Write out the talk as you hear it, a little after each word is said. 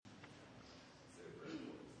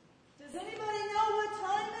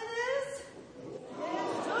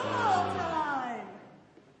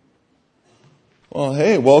Well,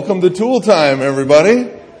 hey, welcome to Tool Time,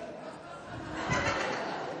 everybody.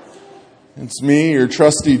 It's me, your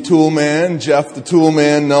trusty tool man, Jeff the Tool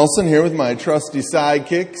Man Nelson, here with my trusty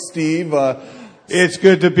sidekick, Steve. It's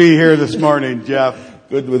good to be here this morning, Jeff.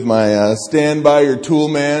 Good with my stand-by your tool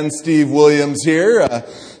man, Steve Williams here.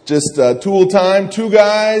 Just tool time, two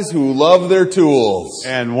guys who love their tools.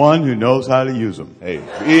 And one who knows how to use them. Hey,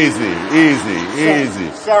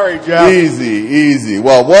 easy. Sorry, Jeff. Easy.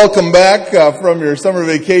 Well, welcome back from your summer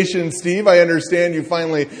vacation, Steve. I understand you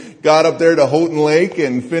finally got up there to Houghton Lake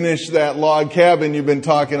and finished that log cabin you've been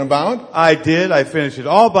talking about. I did. I finished it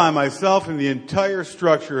all by myself, and the entire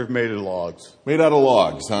structure is made of logs. Made out of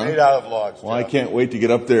logs, huh? Made out of logs, Well, Jeff. I can't wait to get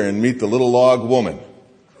up there and meet the little log woman.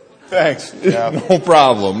 Thanks, Jeff. No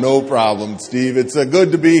problem, Steve. It's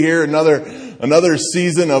good to be here. Another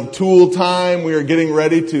season of Tool Time. We are getting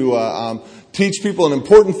ready to teach people an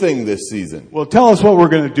important thing this season. Well, tell us what we're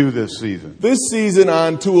going to do this season. This season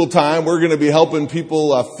on Tool Time, we're going to be helping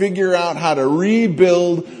people figure out how to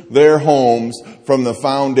rebuild their homes from the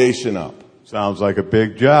foundation up. Sounds like a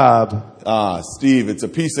big job. Steve, it's a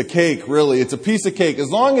piece of cake, really. It's a piece of cake. As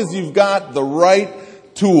long as you've got the right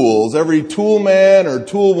tools, every tool man or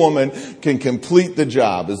tool woman can complete the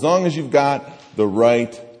job, as long as you've got the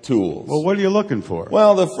right tools. Well, what are you looking for?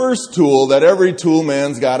 Well, the first tool that every tool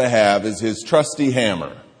man's got to have is his trusty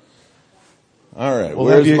hammer. All right, Well,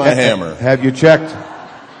 where's my hammer? Have you checked?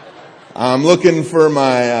 I'm looking for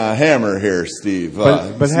my hammer here, Steve.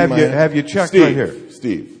 But have you checked Steve, right here?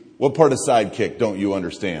 Steve, what part of sidekick don't you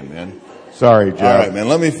understand, man? Sorry, Jeff. All right, man,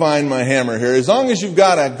 let me find my hammer here. As long as you've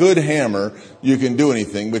got a good hammer, you can do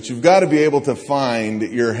anything, but you've got to be able to find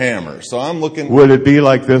your hammer. So I'm looking... Would it be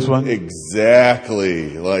like this one?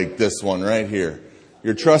 Exactly like this one right here.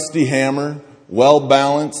 Your trusty hammer, well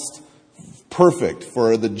balanced, perfect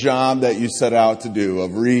for the job that you set out to do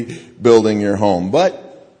of rebuilding your home.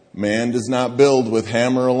 But man does not build with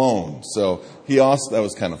hammer alone. So that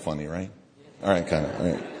was kind of funny, right? All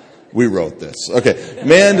right. We wrote this. Okay.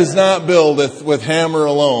 Man does not build with hammer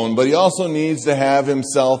alone, but he also needs to have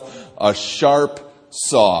himself a sharp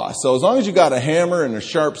saw. So as long as you got a hammer and a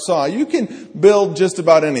sharp saw, you can build just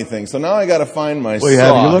about anything. So now I got to find my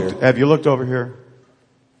saw. Have you looked over here?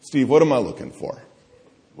 Steve, what am I looking for?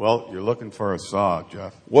 Well, you're looking for a saw,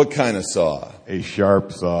 Jeff. What kind of saw? A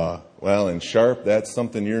sharp saw. Well, in sharp, that's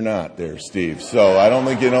something you're not there, Steve. So I don't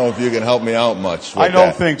think you know if you can help me out much with I don't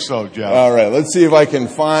that. think so, Jeff. All right, let's see if I can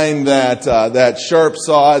find that sharp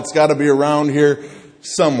saw. It's got to be around here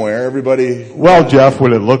somewhere. Everybody. Well, Jeff,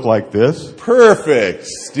 would it look like this? Perfect,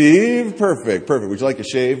 Steve. Perfect. Would you like a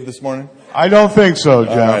shave this morning? I don't think so,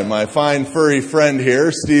 Jeff. All right, my fine furry friend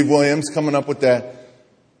here, Steve Williams, coming up with that.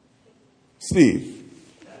 Steve,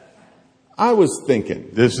 I was thinking.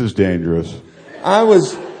 This is dangerous. I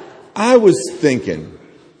was thinking,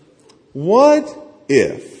 what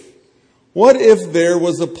if there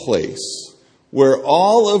was a place where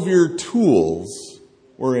all of your tools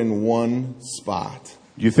were in one spot?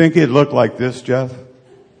 Do you think it'd look like this, Jeff?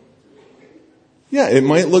 Yeah, it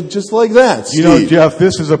might look just like that, Steve. You know, Jeff,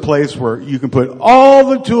 this is a place where you can put all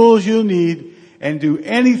the tools you need and do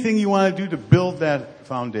anything you want to do to build that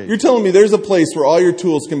foundation. You're telling me there's a place where all your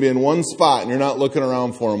tools can be in one spot and you're not looking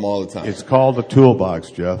around for them all the time? It's called a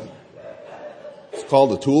toolbox, Jeff. It's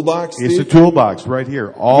called a toolbox, Steve? It's a toolbox right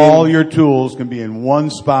here. All your tools can be in one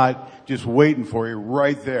spot just waiting for you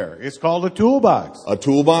right there. It's called a toolbox. A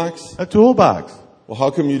toolbox? A toolbox. Well, how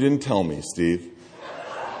come you didn't tell me, Steve?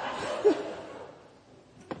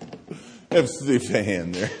 Have Steve a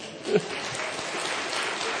hand there.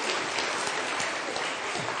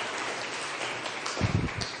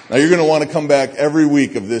 Now you're going to want to come back every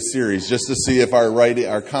week of this series just to see if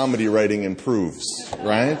our comedy writing improves,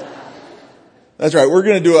 right? That's right. We're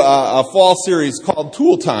going to do a fall series called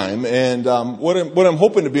Tool Time, and what I'm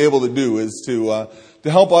hoping to be able to do is to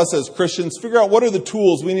help us as Christians figure out what are the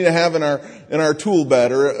tools we need to have in our tool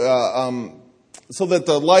bed, or so that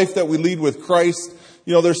the life that we lead with Christ,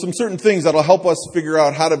 there's some certain things that'll help us figure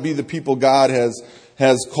out how to be the people God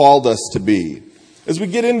has called us to be. As we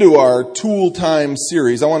get into our Tool Time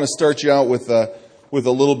series, I want to start you out with a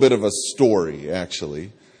little bit of a story,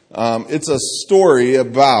 actually. It's a story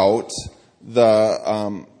about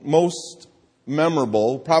the most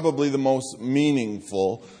memorable, probably the most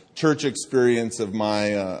meaningful church experience of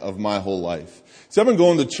my whole life. See, I've been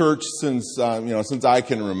going to church since I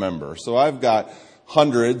can remember. So I've got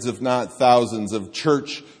hundreds, if not thousands, of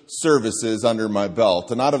church services under my belt.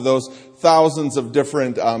 And out of those thousands of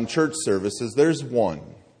different church services, there's one.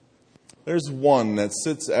 There's one that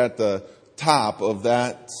sits at the top of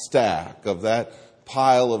that stack, of that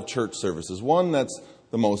pile of church services. One that's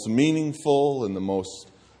the most meaningful and the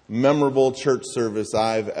most memorable church service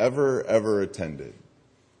I've ever attended.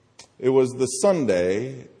 It was the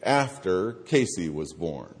Sunday after Casey was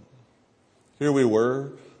born. Here we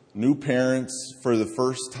were, new parents for the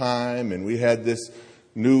first time, and we had this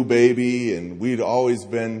new baby, and we'd always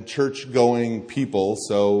been church-going people,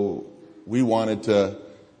 so we wanted to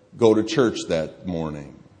go to church that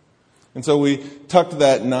morning. And so we tucked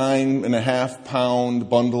that 9.5-pound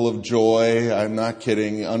bundle of joy, I'm not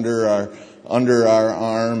kidding, under our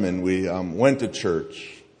arm, and we went to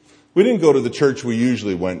church. We didn't go to the church we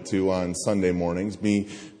usually went to on Sunday mornings. Me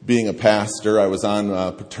being a pastor, I was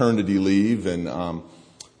on paternity leave, and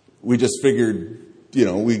we just figured,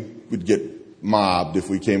 we would get mobbed if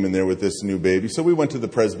we came in there with this new baby. So we went to the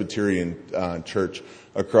Presbyterian church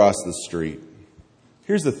across the street.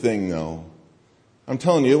 Here's the thing, though. I'm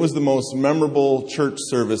telling you, it was the most memorable church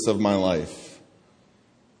service of my life.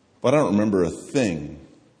 But I don't remember a thing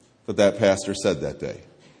that pastor said that day.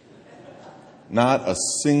 Not a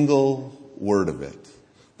single word of it.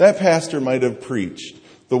 That pastor might have preached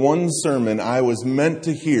the one sermon I was meant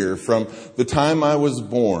to hear from the time I was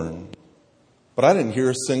born, but I didn't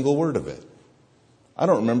hear a single word of it. I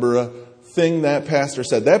don't remember a thing that pastor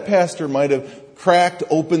said. That pastor might have cracked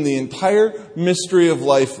open the entire mystery of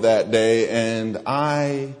life that day, and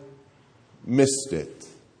I missed it.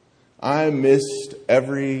 I missed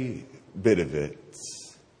every bit of it.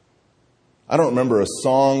 I don't remember a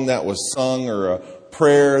song that was sung or a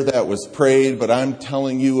prayer that was prayed, but I'm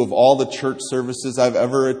telling you, of all the church services I've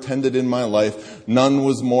ever attended in my life, none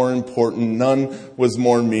was more important, none was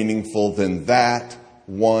more meaningful than that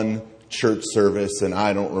one church service, and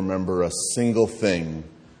I don't remember a single thing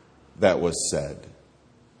that was said.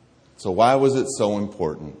 So why was it so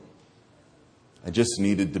important? I just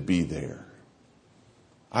needed to be there.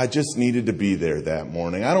 I just needed to be there that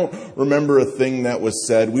morning. I don't remember a thing that was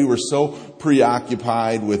said. We were so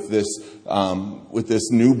preoccupied with this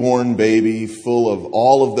newborn baby, full of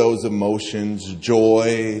all of those emotions,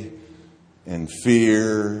 joy and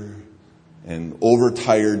fear and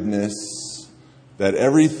overtiredness, that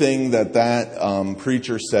everything that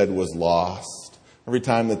preacher said was lost. Every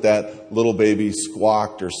time that little baby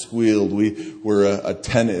squawked or squealed, we were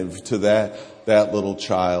attentive to that little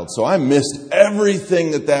child. So I missed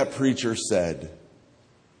everything that preacher said.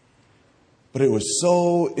 But it was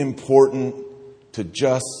so important to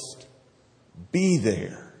just be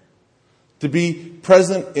there. To be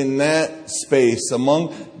present in that space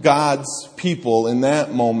among God's people in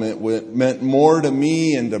that moment meant more to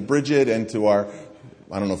me and to Bridget and to I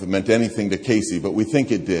don't know if it meant anything to Casey, but we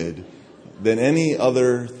think it did, than any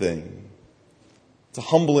other thing. It's a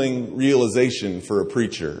humbling realization for a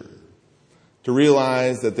preacher to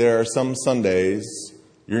realize that there are some Sundays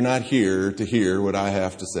you're not here to hear what I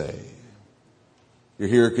have to say. You're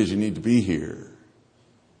here because you need to be here.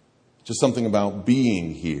 Just something about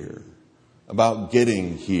being here, about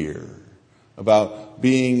getting here, about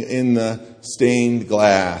being in the stained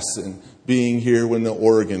glass and being here when the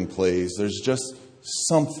organ plays. There's just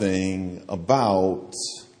something about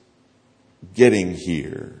getting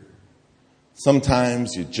here.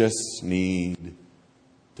 Sometimes you just need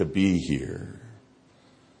to be here.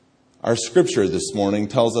 Our scripture this morning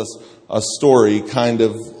tells us a story kind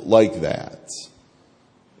of like that.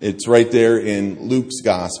 It's right there in Luke's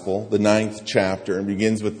Gospel, the 9th chapter, and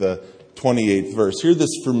begins with the 28th verse. Hear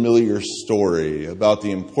this familiar story about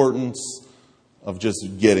the importance of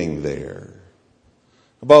just getting there.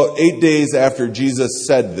 About 8 days after Jesus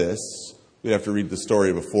said this, we'd have to read the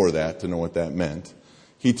story before that to know what that meant.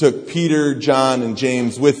 He took Peter, John, and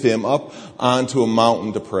James with him up onto a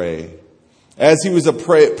mountain to pray. As he was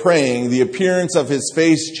praying, the appearance of his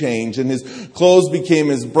face changed, and his clothes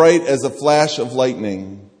became as bright as a flash of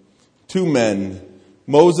lightning. 2 men,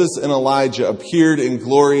 Moses and Elijah, appeared in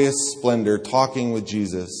glorious splendor, talking with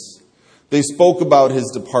Jesus. They spoke about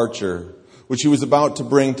his departure, which he was about to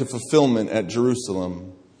bring to fulfillment at Jerusalem.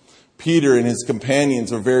 Peter and his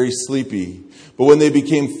companions were very sleepy, but when they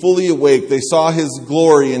became fully awake, they saw his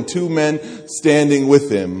glory and 2 men standing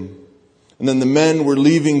with him. And then the men were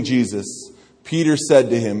leaving Jesus. Peter said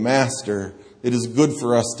to him, "Master, it is good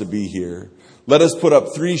for us to be here. Let us put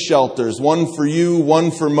up 3 shelters, one for you, one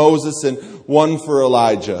for Moses, and one for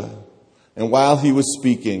Elijah." And while he was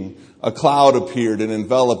speaking, a cloud appeared and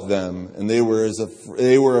enveloped them, and they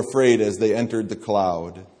were afraid as they entered the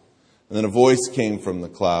cloud. And then a voice came from the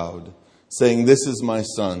cloud, saying, "This is my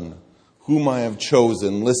son, whom I have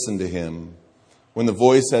chosen. Listen to him." When the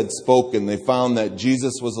voice had spoken, they found that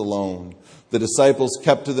Jesus was alone. The disciples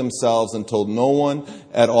kept to themselves and told no one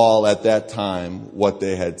at all at that time what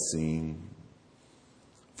they had seen.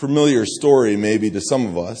 familiar story maybe to some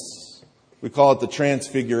of us. We call it the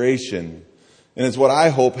Transfiguration. And it's what I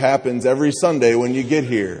hope happens every Sunday when you get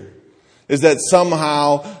here. Is that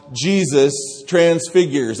somehow Jesus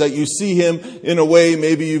transfigures, that you see him in a way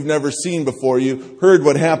maybe you've never seen before. You heard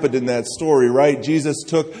what happened in that story, right? Jesus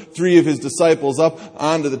took 3 of his disciples up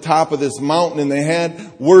onto the top of this mountain and they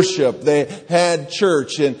had worship. They had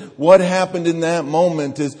church. And what happened in that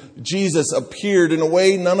moment is Jesus appeared in a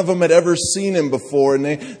way none of them had ever seen him before. And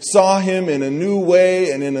they saw him in a new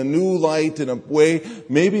way and in a new light, in a way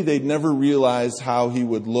maybe they'd never realized how he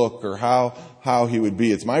would look or how he would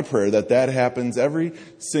be. It's my prayer that happens every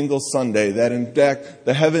single Sunday, that in fact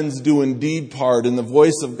the heavens do indeed part and the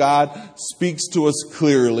voice of God speaks to us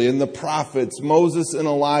clearly and the prophets, Moses and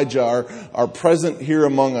Elijah are present here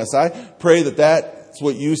among us. I pray that that's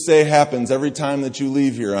what you say happens every time that you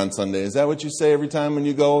leave here on Sunday. Is that what you say every time when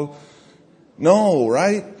you go? No,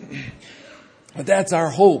 right? But that's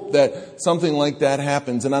our hope, that something like that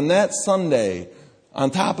happens. And on that Sunday,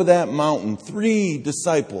 on top of that mountain, 3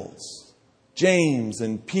 disciples, James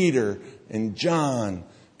and Peter and John,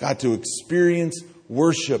 got to experience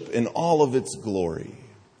worship in all of its glory.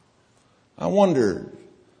 I wondered,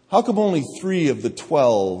 how come only 3 of the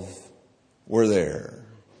 12 were there?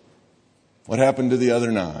 What happened to the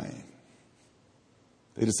other 9?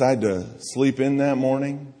 They decided to sleep in that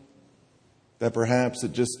morning? That perhaps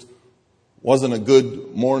it just wasn't a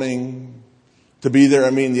good morning to be there?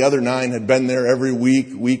 I mean, the other 9 had been there every week,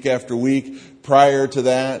 week after week prior to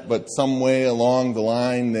that, but some way along the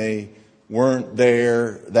line they weren't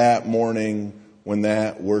there that morning when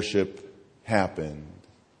that worship happened.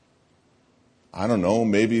 I don't know,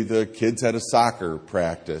 maybe the kids had a soccer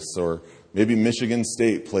practice, or maybe Michigan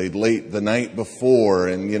State played late the night before,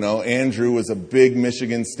 and Andrew was a big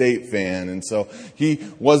Michigan State fan, and so he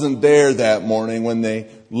wasn't there that morning when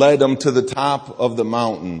they led him to the top of the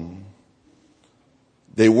mountain.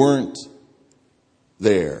 They weren't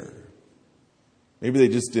there. Maybe they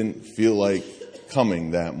just didn't feel like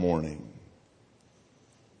coming that morning.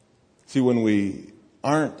 See, when we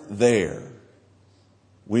aren't there,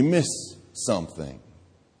 we miss something.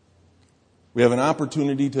 We have an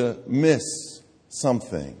opportunity to miss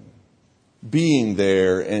something. Being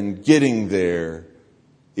there and getting there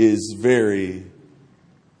is very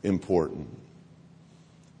important.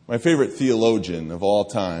 My favorite theologian of all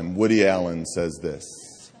time, Woody Allen, says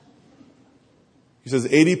this. He says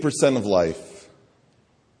 80% of life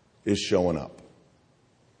is showing up.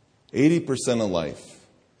 80% of life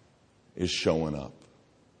is showing up.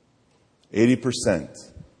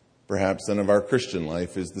 80%, perhaps, then of our Christian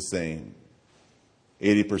life is the same.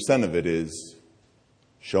 80% of it is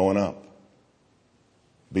showing up,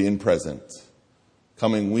 being present,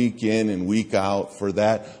 coming week in and week out for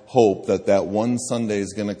that hope that one Sunday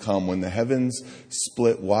is going to come when the heavens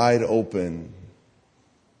split wide open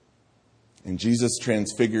and Jesus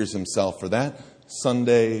transfigures himself for that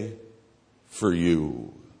Sunday for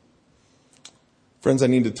you. Friends, I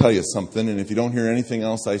need to tell you something, and if you don't hear anything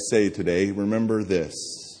else I say today, remember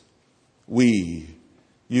this. We,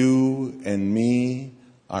 you and me,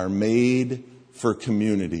 are made for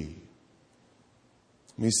community.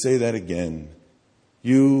 Let me say that again.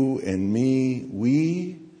 You and me,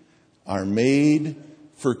 we are made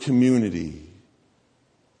for community.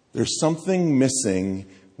 There's something missing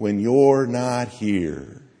when you're not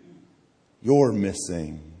here. You're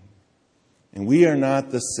missing. And we are not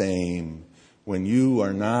the same when you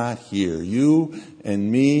are not here. You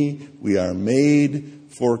and me, we are made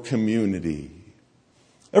for community.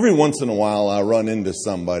 Every once in a while, I'll run into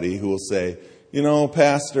somebody who will say,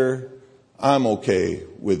 Pastor, I'm okay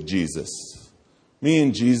with Jesus. Me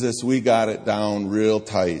and Jesus, we got it down real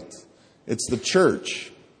tight. It's the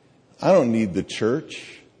church. I don't need the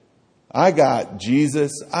church. I got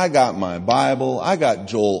Jesus. I got my Bible. I got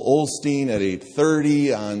Joel Osteen at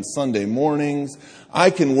 8:30 on Sunday mornings. I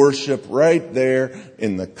can worship right there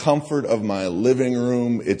in the comfort of my living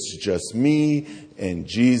room. It's just me and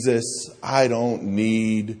Jesus. I don't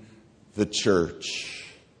need the church.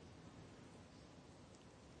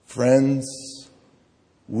 Friends,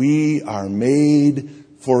 we are made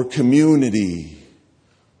for community.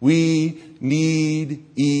 We need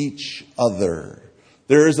each other.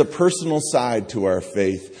 There is a personal side to our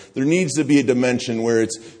faith. There needs to be a dimension where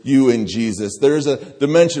it's you and Jesus. There is a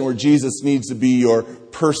dimension where Jesus needs to be your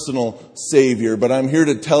personal Savior. But I'm here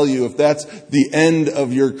to tell you, if that's the end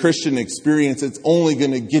of your Christian experience, it's only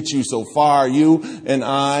going to get you so far. You and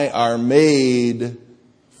I are made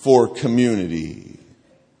for community.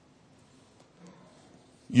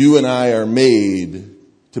 You and I are made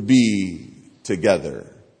to be together.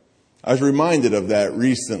 I was reminded of that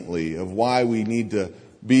recently, of why we need to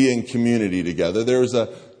be in community together. There was a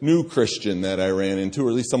new Christian that I ran into, or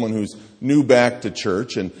at least someone who's new back to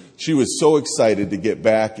church, and she was so excited to get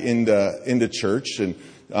back into church and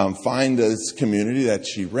find this community that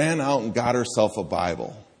she ran out and got herself a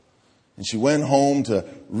Bible. And she went home to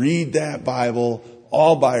read that Bible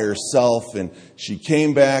all by herself, and she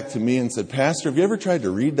came back to me and said, "Pastor, have you ever tried to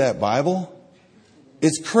read that Bible?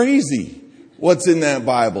 It's crazy what's in that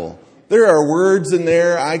Bible. There are words in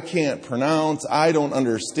there I can't pronounce, I don't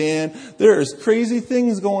understand. There's crazy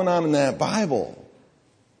things going on in that Bible."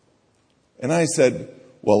 And I said,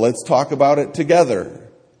 "Well, let's talk about it together,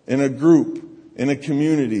 in a group, in a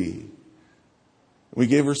community." We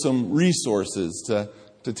gave her some resources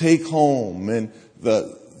to take home, and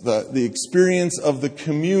the experience of the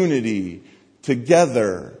community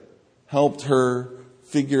together helped her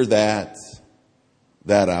figure that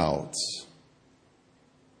out.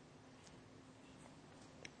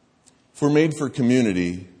 If we're made for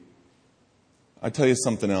community, I tell you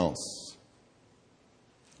something else.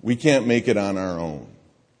 We can't make it on our own.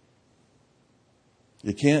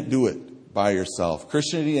 You can't do it by yourself.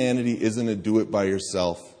 Christianity isn't a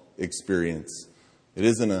do-it-by-yourself experience. It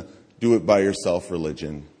isn't a do-it-by-yourself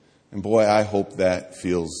religion. And boy, I hope that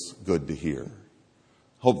feels good to hear.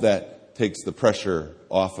 Hope that takes the pressure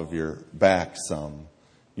off of your back some.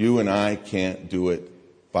 You and I can't do it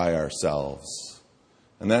by ourselves.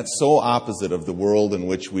 And that's so opposite of the world in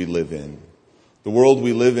which we live in. The world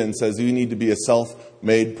we live in says you need to be a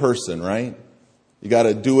self-made person, right? You got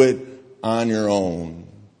to do it on your own.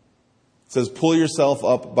 It says pull yourself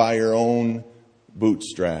up by your own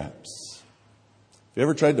bootstraps. Have you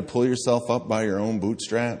ever tried to pull yourself up by your own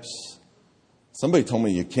bootstraps? Somebody told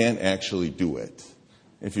me you can't actually do it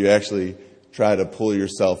if you actually try to pull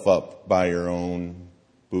yourself up by your own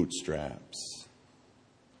bootstraps.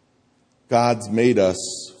 God's made us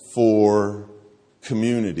for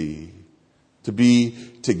community, to be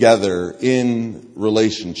together in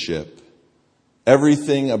relationship.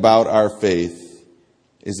 Everything about our faith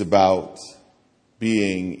is about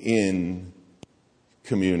being in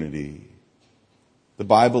community. The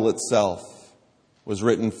Bible itself was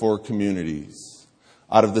written for communities.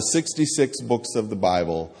 Out of the 66 books of the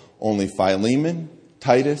Bible, only Philemon,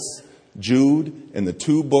 Titus, Jude, and the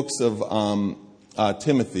 2 books of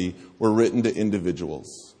Timothy were written to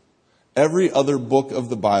individuals. Every other book of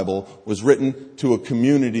the Bible was written to a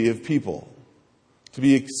community of people, to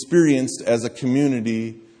be experienced as a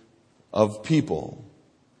community of people.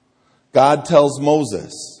 God tells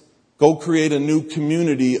Moses, go create a new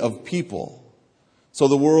community of people so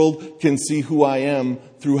the world can see who I am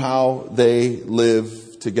through how they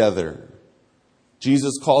live together.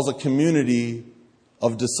 Jesus calls a community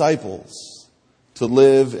of disciples to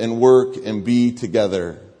live and work and be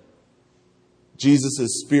together.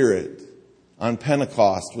 Jesus' Spirit on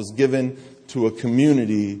Pentecost was given to a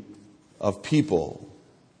community of people.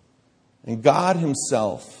 And God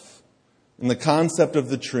Himself, in the concept of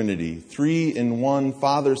the Trinity, 3 in 1,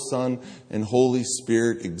 Father, Son, and Holy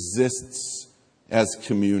Spirit, exists as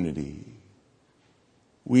community.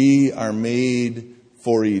 We are made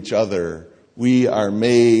for each other. We are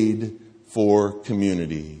made for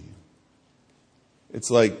community. It's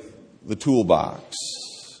like the toolbox.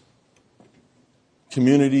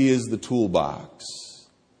 Community is the toolbox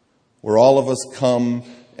where all of us come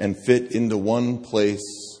and fit into one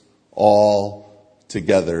place all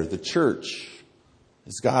together. The church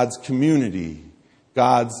is God's community,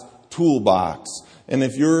 God's toolbox. And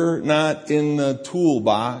if you're not in the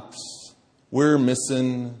toolbox, we're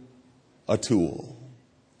missing a tool.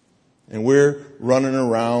 And we're running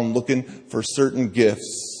around looking for certain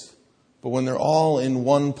gifts. But when they're all in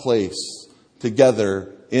one place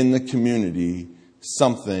together in the community,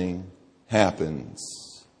 something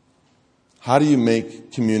happens. How do you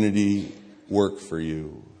make community work for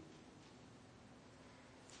you?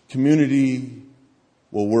 Community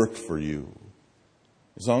will work for you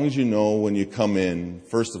as long as you know when you come in,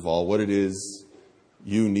 first of all, what it is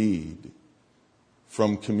you need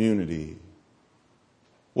from community.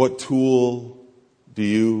 What tool do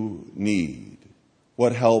you need?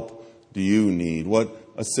 What help do you need? What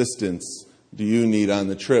assistance do you need on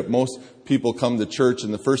the trip? Most people come to church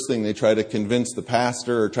and the first thing they try to convince the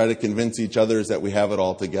pastor or try to convince each other is that we have it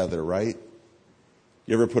all together, right?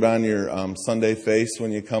 You ever put on your Sunday face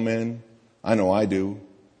when you come in? I know I do.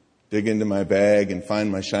 Dig into my bag and find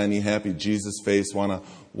my shiny, happy Jesus face. Want to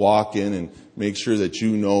walk in and make sure that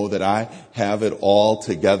you know that I have it all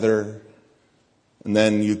together. And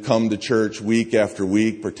then you come to church week after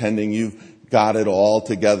week pretending you've got it all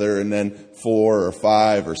together, and then 4 or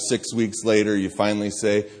 5 or 6 weeks later, you finally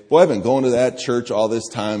say, boy, I've been going to that church all this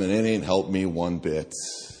time and it ain't helped me one bit.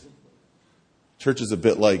 Church is a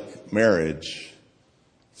bit like marriage.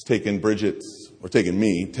 It's taken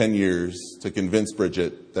me 10 years to convince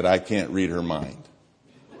Bridget that I can't read her mind.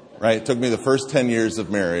 Right? It took me the first 10 years of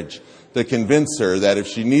marriage to convince her that if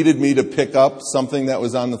she needed me to pick up something that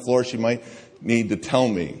was on the floor, she might need to tell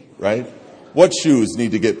me, right? What shoes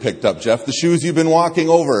need to get picked up, Jeff? The shoes you've been walking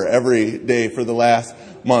over every day for the last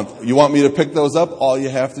month. You want me to pick those up? All you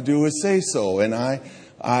have to do is say so, and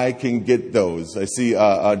I can get those. I see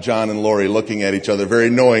John and Lori looking at each other very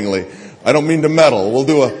knowingly. I don't mean to meddle.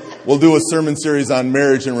 We'll do a sermon series on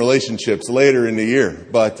marriage and relationships later in the year.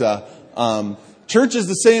 But church is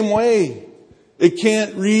the same way. It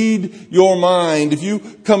can't read your mind. If you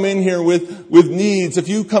come in here with needs, if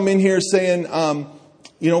you come in here saying,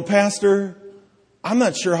 Pastor, I'm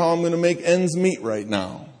not sure how I'm going to make ends meet right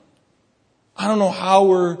now. I don't know how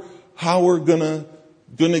we're going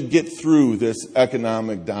to get through this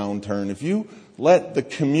economic downturn. If you let the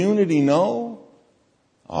community know,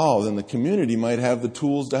 then the community might have the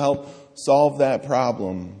tools to help solve that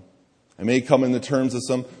problem. It may come in the terms of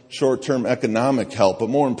some short-term economic help, but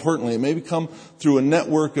more importantly, it may come through a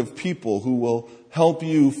network of people who will help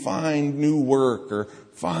you find new work or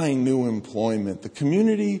find new employment. The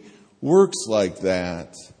community works like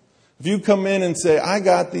that. If you come in and say, I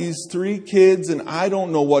got these 3 kids and I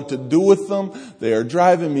don't know what to do with them. They are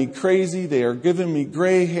driving me crazy. They are giving me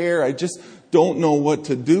gray hair. I just don't know what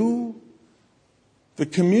to do. The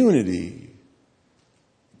community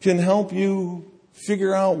can help you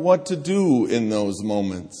figure out what to do in those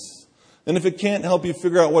moments. And if it can't help you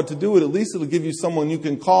figure out what to do, at least it'll give you someone you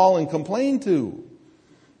can call and complain to,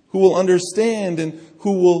 who will understand and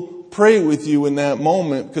who will pray with you in that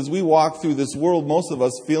moment, because we walk through this world, most of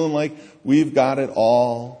us, feeling like we've got it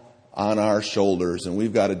all on our shoulders and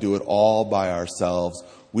we've got to do it all by ourselves.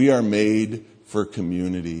 We are made for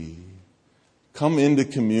community. Come into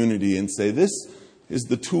community and say, this is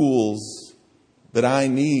the tools that I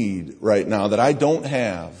need right now, that I don't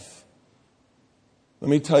have. Let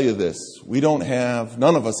me tell you this.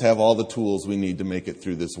 None of us have all the tools we need to make it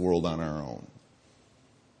through this world on our own.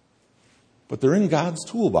 But they're in God's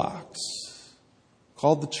toolbox,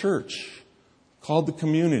 called the church, called the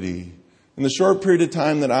community. In the short period of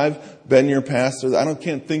time that I've been your pastor, I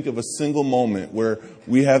can't think of a single moment where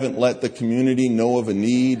we haven't let the community know of a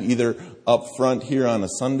need, either up front here on a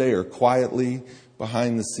Sunday or quietly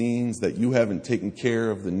behind the scenes, that you haven't taken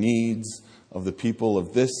care of the needs of the people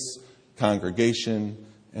of this congregation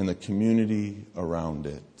and the community around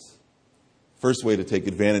it. First way to take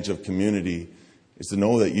advantage of community is to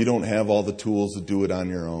know that you don't have all the tools to do it on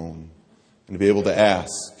your own, and to be able to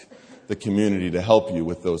ask the community to help you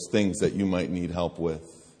with those things that you might need help with.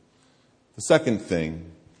 The second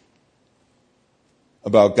thing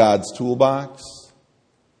about God's toolbox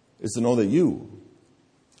is to know that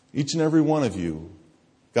each and every one of you,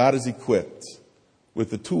 God is equipped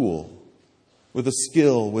with a tool, with a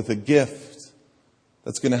skill, with a gift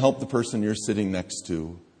that's going to help the person you're sitting next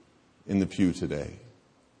to in the pew today.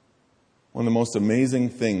 One of the most amazing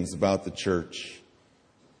things about the church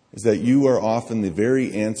is that you are often the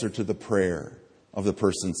very answer to the prayer of the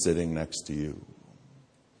person sitting next to you.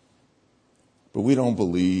 But we don't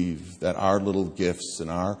believe that our little gifts and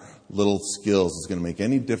our little skills is going to make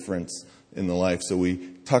any difference in the life, so we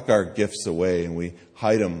tuck our gifts away and we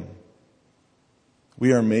hide them.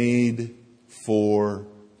 We are made for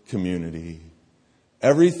community.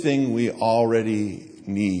 Everything we already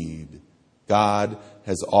need, God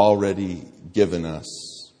has already given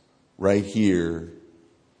us right here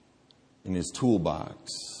in His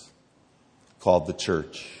toolbox called the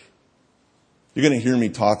church. You're going to hear me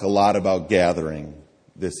talk a lot about gathering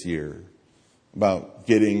this year, about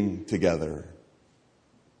getting together.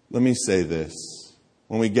 Let me say this.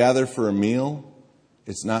 When we gather for a meal,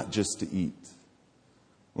 it's not just to eat.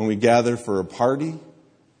 When we gather for a party,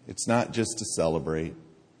 it's not just to celebrate.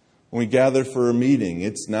 When we gather for a meeting,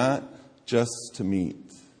 it's not just to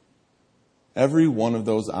meet. Every one of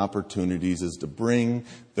those opportunities is to bring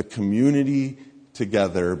the community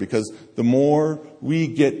together, because the more we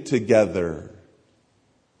get together,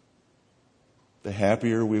 the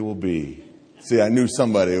happier we will be. See, I knew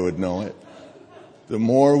somebody would know it. The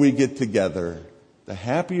more we get together, the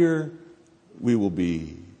happier we will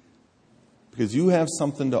be. Because you have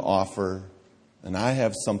something to offer, and I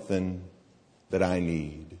have something that I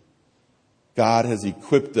need. God has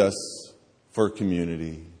equipped us for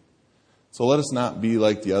community. So let us not be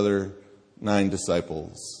like the other 9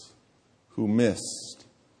 disciples who missed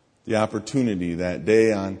the opportunity that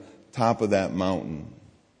day on top of that mountain.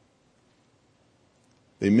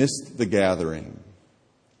 They missed the gathering.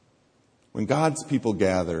 When God's people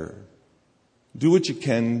gather, do what you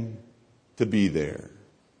can to be there.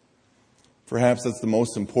 Perhaps that's the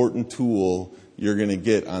most important tool you're going to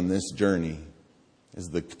get on this journey, is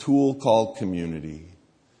the tool called community,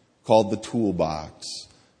 called the toolbox.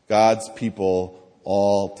 God's people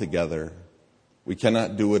all together. We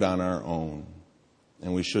cannot do it on our own,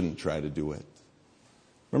 and we shouldn't try to do it.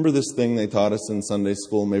 Remember this thing they taught us in Sunday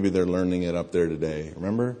school? Maybe they're learning it up there today.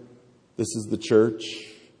 Remember? This is the church.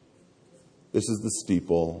 This is the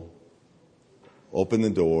steeple. Open the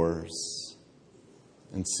doors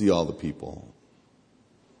and see all the people.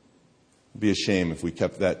 It'd be a shame if we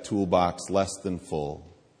kept that toolbox less than full.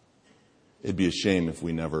 It'd be a shame if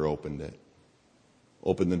we never opened it.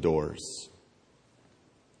 Open the doors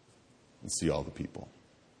and see all the people.